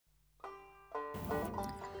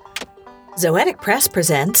Zoetic Press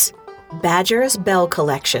presents Badger's Bell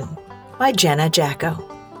Collection by Jenna Jacko.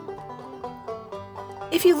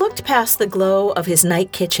 If you looked past the glow of his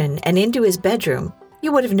night kitchen and into his bedroom,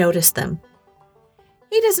 you would have noticed them.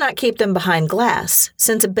 He does not keep them behind glass,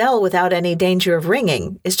 since a bell without any danger of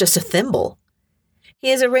ringing is just a thimble. He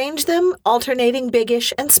has arranged them alternating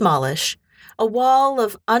biggish and smallish, a wall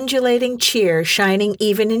of undulating cheer shining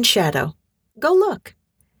even in shadow. Go look.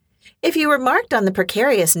 If you remarked on the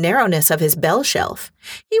precarious narrowness of his bell shelf,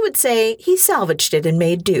 he would say he salvaged it and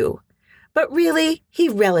made do. But really, he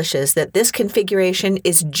relishes that this configuration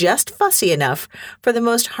is just fussy enough for the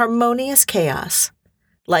most harmonious chaos.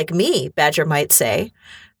 Like me, Badger might say,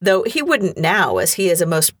 though he wouldn't now, as he is a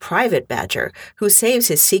most private badger who saves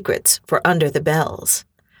his secrets for under the bells.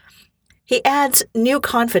 He adds new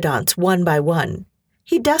confidants one by one.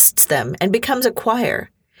 He dusts them and becomes a choir.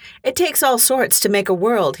 It takes all sorts to make a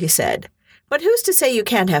world, he said, but who's to say you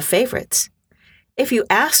can't have favorites? If you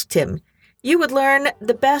asked him, you would learn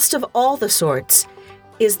the best of all the sorts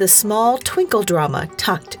is the small twinkle drama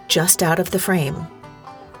tucked just out of the frame.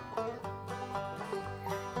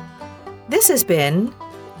 This has been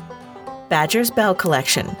Badger's Bell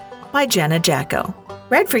Collection by Jenna Jacko,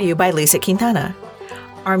 read for you by Lisa Quintana.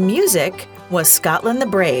 Our music was Scotland the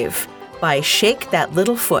Brave by Shake That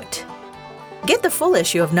Little Foot. Get the full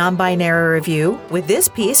issue of NonBinary Review with this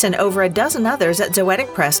piece and over a dozen others at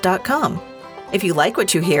zoeticpress.com. If you like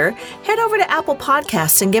what you hear, head over to Apple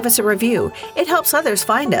Podcasts and give us a review. It helps others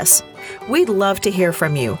find us. We'd love to hear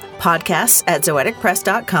from you. Podcasts at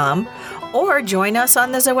zoeticpress.com or join us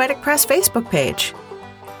on the Zoetic Press Facebook page.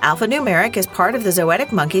 Alphanumeric is part of the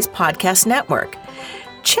Zoetic Monkeys Podcast Network.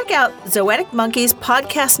 Check out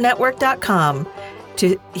zoeticmonkeyspodcastnetwork.com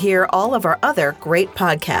to hear all of our other great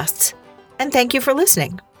podcasts. And thank you for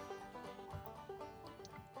listening.